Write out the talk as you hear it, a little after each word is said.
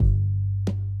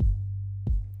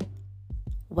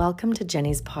Welcome to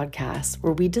Jenny's podcast,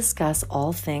 where we discuss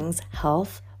all things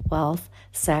health, wealth,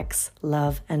 sex,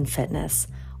 love, and fitness,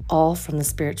 all from the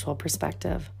spiritual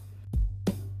perspective.